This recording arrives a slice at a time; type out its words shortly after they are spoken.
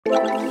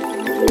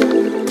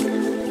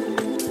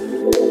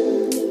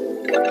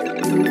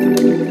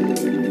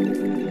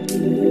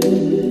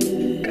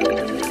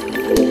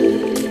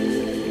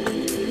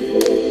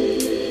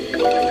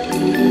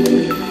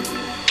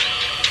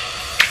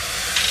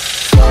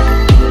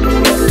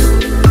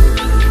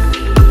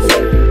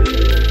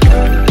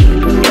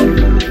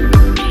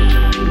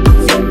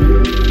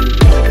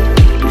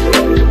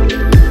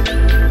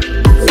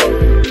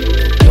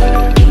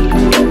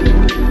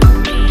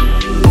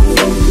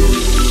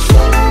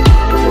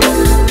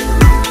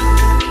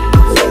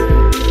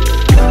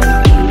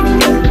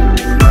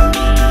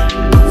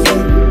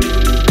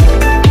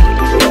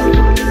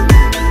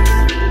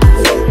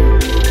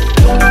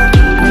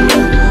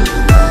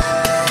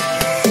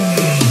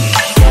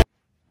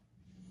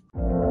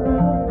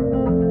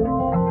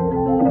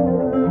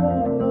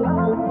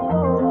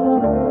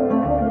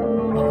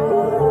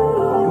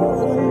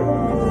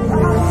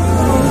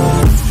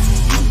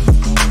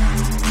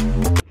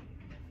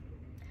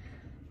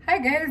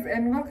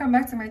Welcome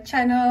back to my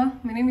channel.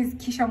 My name is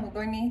Keisha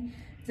Mugoni,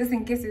 just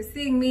in case you're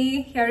seeing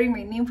me, hearing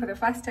my name for the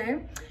first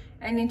time.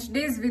 And in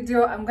today's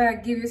video, I'm gonna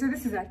give you, so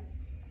this is a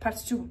part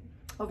 2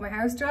 of my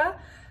house tour.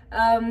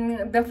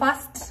 The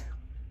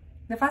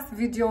first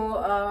video,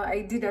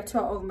 I did a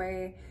tour of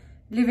my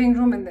living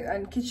room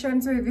and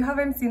kitchen. So if you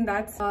haven't seen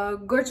that,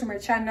 go to my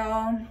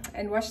channel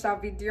and watch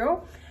that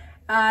video.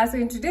 So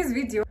in today's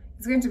video,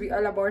 it's going to be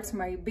all about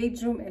my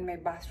bedroom and my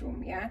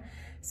bathroom. Yeah,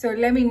 so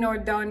let me know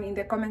down in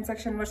the comment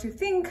section what you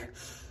think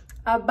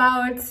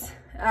about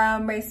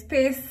my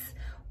space,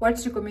 what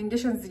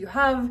recommendations you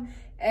have,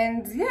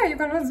 and yeah, you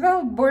can as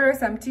well borrow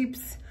some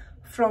tips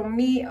from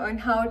me on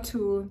how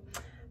to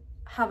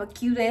have a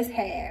cutest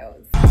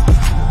house.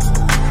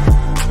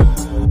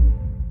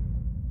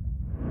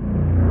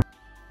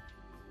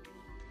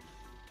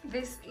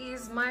 This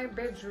is my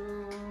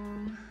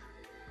bedroom.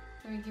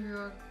 Let me give you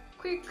a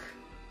quick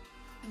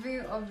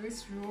view of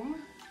this room.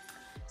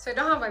 So I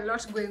don't have a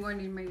lot going on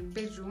in my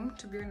bedroom,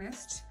 to be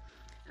honest,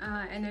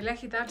 and I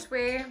like it that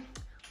way.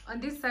 On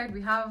this side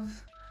we have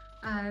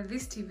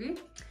this TV.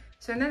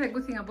 So another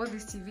good thing about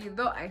this TV,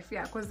 though I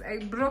fear, because I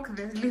broke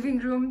the living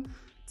room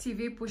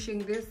TV pushing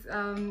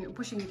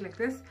it like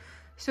this,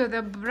 so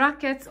the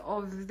brackets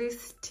of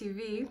this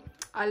TV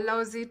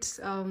allows it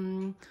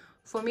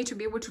for me to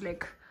be able to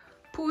like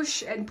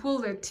push and pull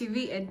the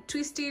TV and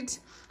twist it.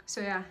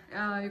 So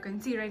yeah, you can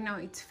see right now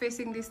it's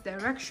facing this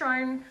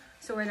direction,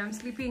 so when I'm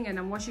sleeping and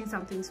I'm watching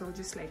something, so I'll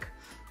just like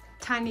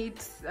turn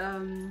it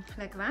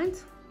like that.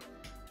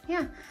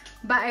 Yeah,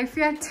 but I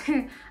fear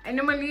I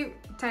normally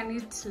turn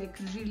it like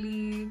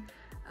really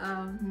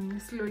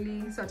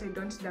slowly so that I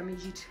don't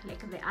damage it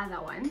like the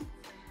other one.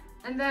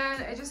 And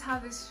then I just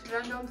have this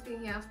random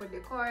thing here for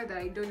decor that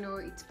I don't know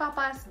its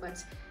purpose,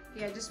 but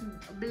yeah, just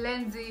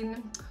blends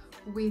in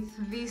with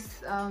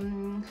this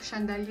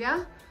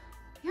chandelier.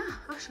 Yeah,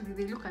 actually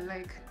they look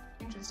alike.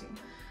 Interesting.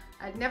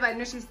 I'd never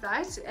noticed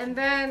that. And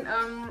then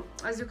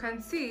as you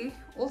can see,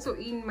 also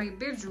in my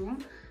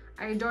bedroom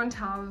I don't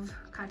have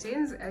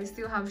curtains. I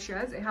still have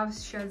shades. I have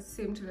shades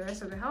same to the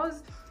rest of the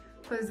house,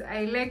 because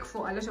I like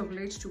for a lot of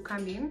light to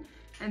come in,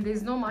 and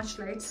there's not much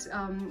light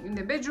in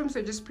the bedroom,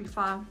 so I just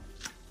prefer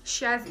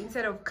shades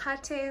instead of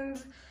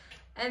curtains.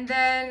 And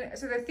then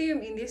so the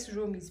theme in this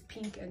room is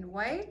pink and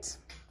white.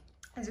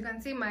 As you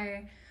can see,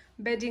 my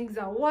beddings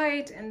are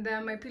white, and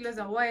then my pillows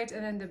are white,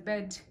 and then the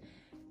bed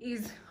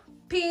is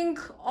pink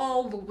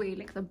all the way.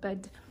 Like the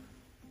bed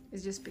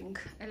is just pink.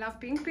 I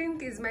love pink.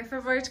 Pink is my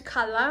favorite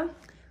color,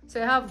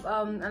 so I have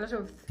a lot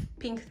of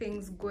pink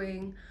things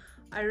going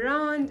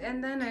around.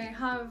 And then I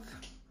have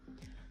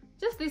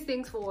just these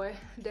things for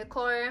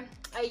decor.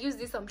 I use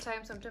this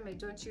sometimes I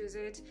don't use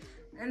it.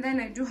 And then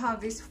I do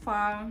have this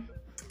fur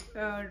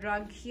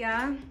rug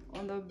here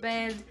on the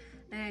bed,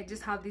 and I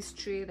just have this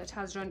tray that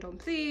has random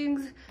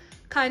things,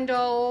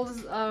 candles,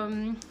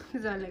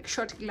 these are like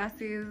shot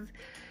glasses,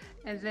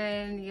 and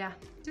then yeah,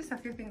 just a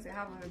few things I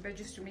have on the bed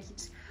just to make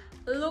it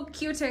look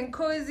cute and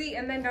cozy.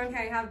 And then down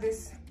here I have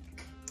this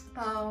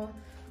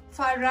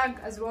fur rug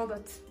as well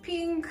that's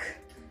pink.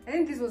 I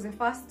think this was the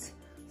first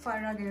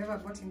fur rug I ever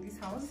got in this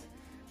house.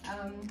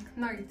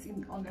 Now it's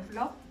on the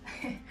floor.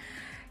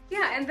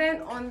 Yeah, and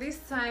then on this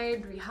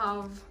side we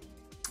have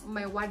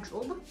my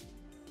wardrobe.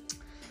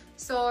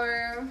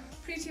 So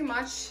pretty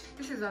much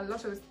this is a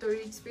lot of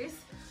storage space.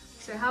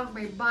 So I have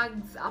my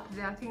bags up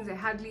there, things I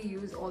hardly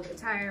use all the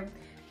time,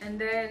 and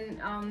then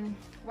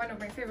one of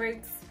my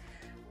favorites,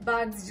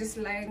 bags just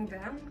lying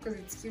there because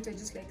it's cute. I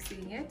just like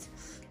seeing it.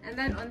 And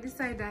then on this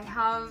side I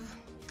have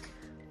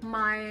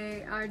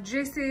my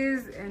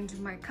dresses and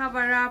my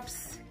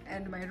cover-ups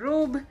and my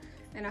robe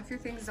and a few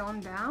things on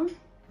there.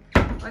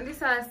 On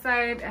this other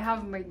side I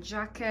have my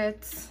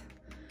jackets,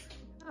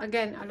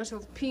 again a lot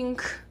of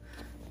pink.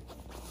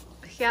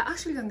 Yeah,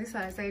 actually on this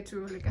other side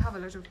too, like I have a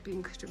lot of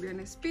pink, to be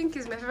honest. Pink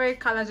is my favorite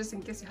color, just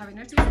in case you haven't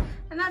noticed,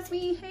 and that's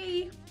me.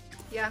 Hey,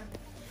 yeah.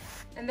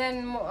 And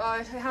then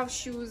I have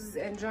shoes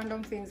and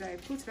random things I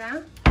put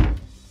there,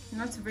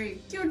 not very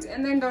cute.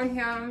 And then down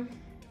here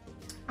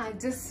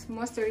just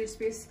more storage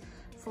space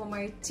for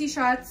my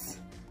t-shirts,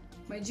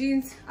 my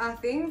jeans,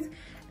 things.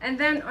 And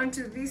then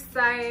onto this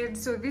side,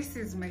 so this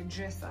is my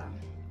dresser.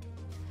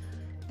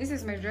 This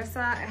is my dresser.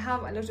 I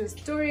have a lot of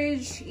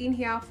storage in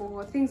here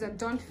for things that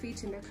don't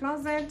fit in the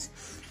closet.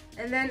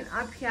 And then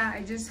up here,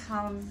 I just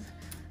have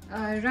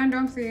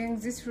random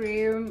things. This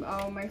frame,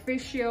 my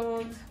face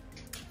shield,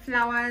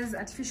 flowers,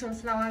 artificial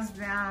flowers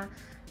there.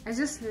 I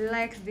just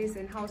like this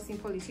and how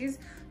simple it is.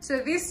 So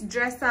this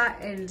dresser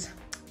and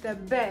the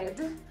bed,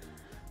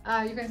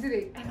 you can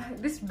see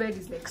this bed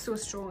is like so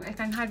strong. I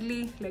can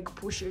hardly like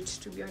push it,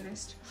 to be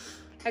honest.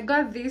 I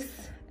got this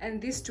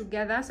and this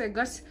together, so I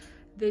got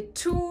the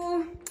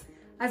two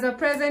as a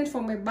present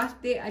for my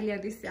birthday earlier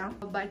this year.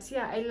 But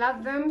yeah, I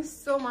love them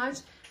so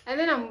much. And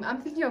then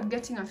I'm thinking of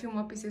getting a few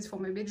more pieces for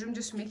my bedroom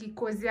just to make it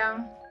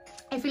cozier.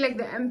 I feel like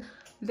the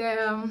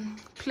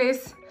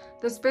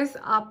space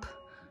up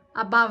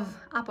above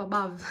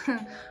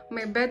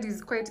my bed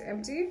is quite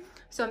empty,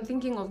 so I'm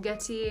thinking of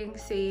getting,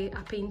 say,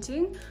 a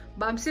painting,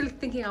 but I'm still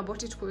thinking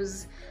about it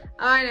because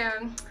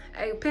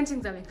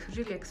paintings are like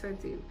really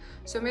expensive,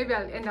 so maybe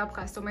I'll end up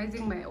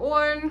customizing my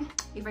own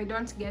if I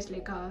don't get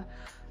like a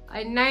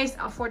nice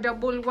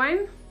affordable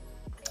one.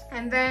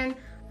 And then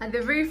at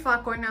the very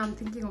far corner, I'm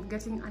thinking of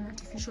getting an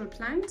artificial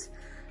plant.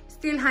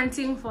 Still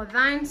hunting for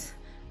that.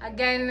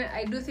 Again,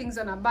 I do things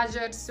on a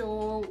budget,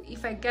 so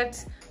if I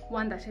get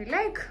one that I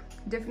like,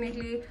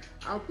 definitely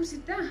I'll put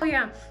it there. Oh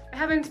yeah, I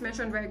haven't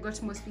mentioned where I got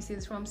most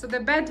pieces from. So the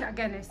bed,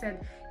 again, I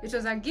said it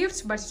was a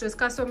gift, but it was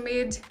custom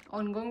made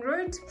on Ngong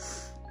Road.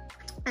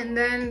 And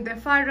then the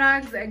fur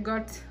rugs I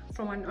got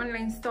from an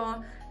online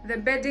store. The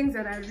beddings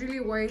that are really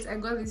white, I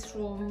got this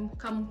from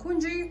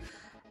Kamukunji.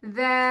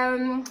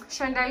 The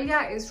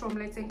chandelier is from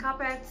Lights and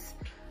Carpets.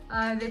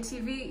 The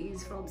TV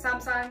is from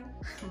Samsung.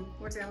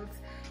 What else?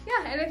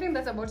 Yeah, and I think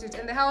that's about it.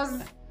 And the house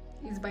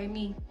is by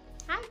me.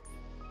 Hi.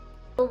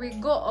 So we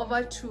go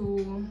over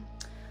to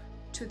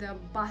the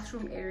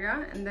bathroom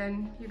area, and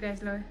then you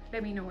guys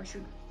let me know what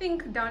you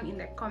think down in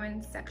the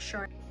comment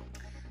section.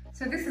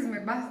 So this is my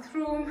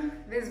bathroom.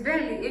 There's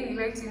barely any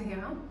light in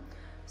here,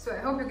 so I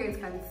hope you guys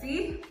can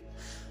see.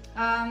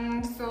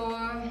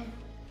 So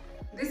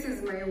this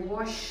is my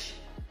wash.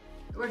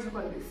 What do you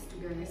call this, to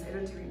be honest? I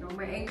don't even know.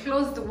 My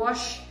enclosed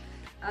wash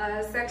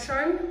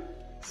section.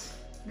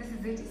 This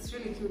is it. It's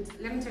really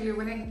cute. Let me tell you,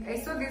 when I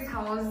saw this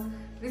house,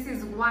 this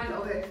is one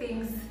of the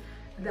things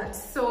that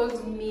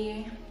sold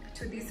me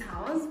to this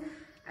house.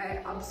 I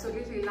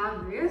absolutely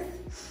love this.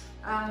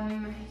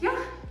 Yeah,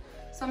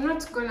 so I'm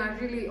not gonna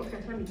really, okay,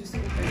 let me just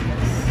look at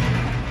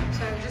this.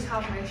 So I just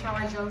have my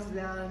shower gels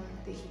there,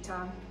 the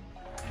heater,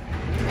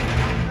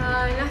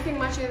 nothing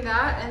much in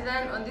there. And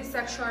then on this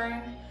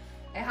section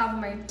I have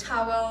my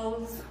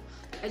towels.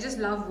 I just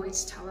love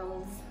white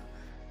towels.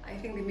 I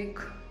think they make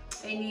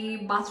any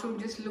bathroom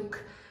just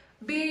look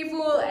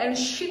beautiful and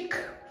chic.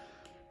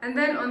 And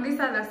then on this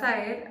other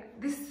side,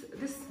 this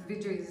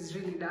video is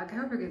really dark. I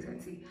hope you guys can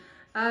see.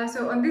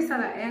 So on this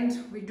other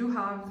end, we do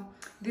have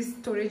this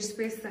storage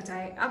space that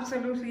I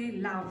absolutely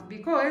love,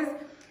 because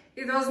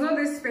if there was not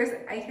this space,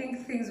 I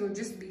think things would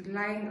just be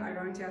lying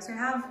around here. So I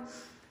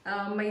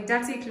have my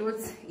dirty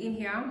clothes in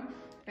here.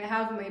 I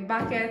have my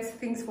buckets,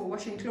 things for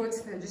washing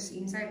clothes, they're just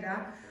inside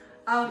there.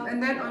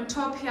 And then on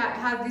top here, I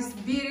have this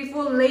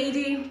beautiful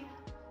lady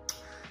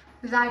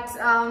that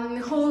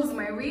holds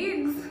my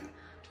wigs.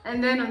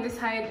 And then on this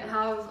side, I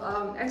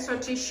have extra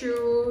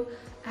tissue.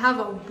 I have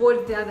a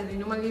board there that I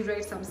normally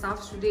write some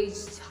stuff. Today it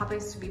just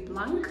happens to be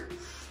blank.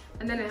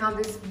 And then I have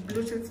this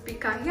Bluetooth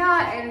speaker here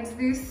and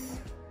this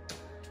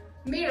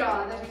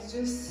mirror that is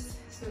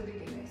just so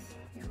big and nice.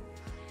 Yeah.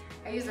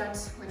 I use that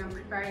when I'm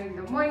preparing in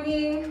the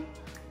morning.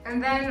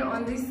 And then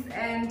on this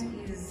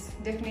end is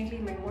definitely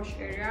my wash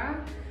area.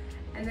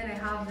 And then I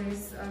have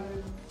this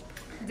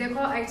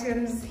decor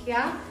items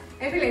here.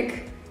 I feel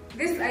like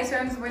these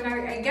items, when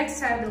I get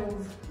tired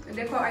of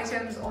decor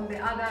items on the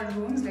other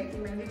rooms, like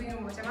in my living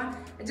room, whatever,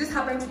 I just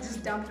happen to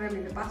just dump them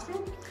in the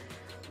bathroom.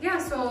 Yeah,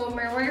 so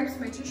my wipes,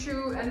 my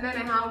tissue, and then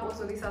I have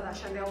also this other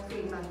Chanel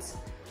thing that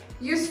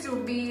used to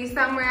be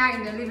somewhere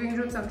in the living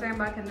room some time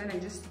back, and then I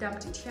just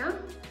dumped it here.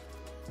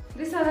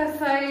 This other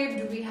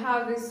side, we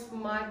have this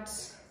mat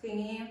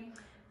thingy,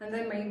 and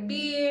then my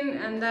bin,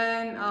 and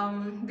then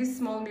this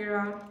small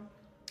mirror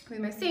with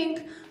my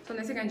sink. So on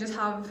the sink I just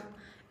have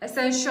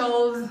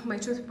essentials, my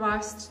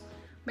toothbrush,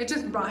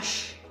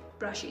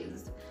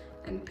 brushes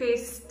and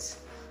paste,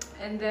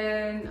 and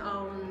then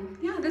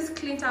yeah, this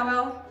cleaning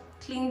towel,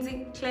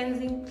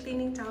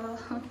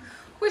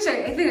 which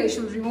I think I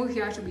should remove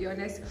here, to be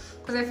honest,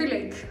 because I feel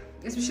like,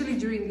 especially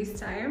during this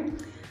time,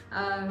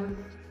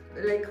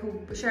 like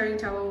sharing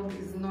towel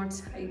is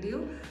not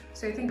ideal.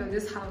 So I think I'll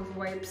just have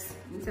wipes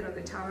instead of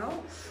the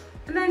towel.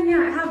 And then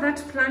yeah, I have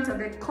that plant at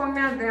the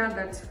corner there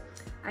that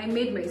I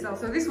made myself.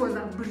 So this was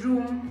a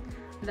broom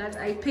that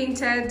I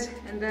painted,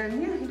 and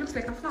then yeah, it looks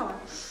like a flower.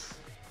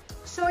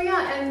 So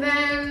yeah, and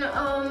then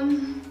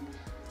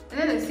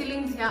the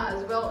ceilings here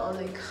as well are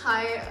like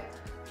high.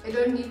 I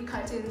don't need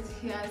curtains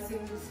here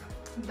since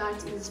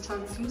that is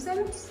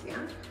translucent. Yeah,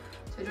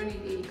 so I don't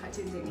need any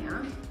curtains in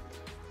here.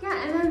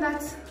 yeah, and then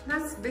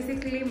that's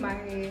basically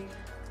my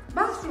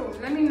bathroom.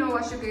 Let me know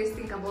what you guys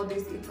think about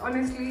this. It's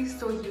honestly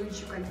so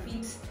huge. You can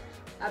fit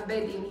a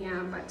bed in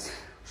here, but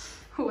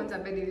who wants a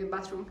bed in the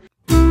bathroom?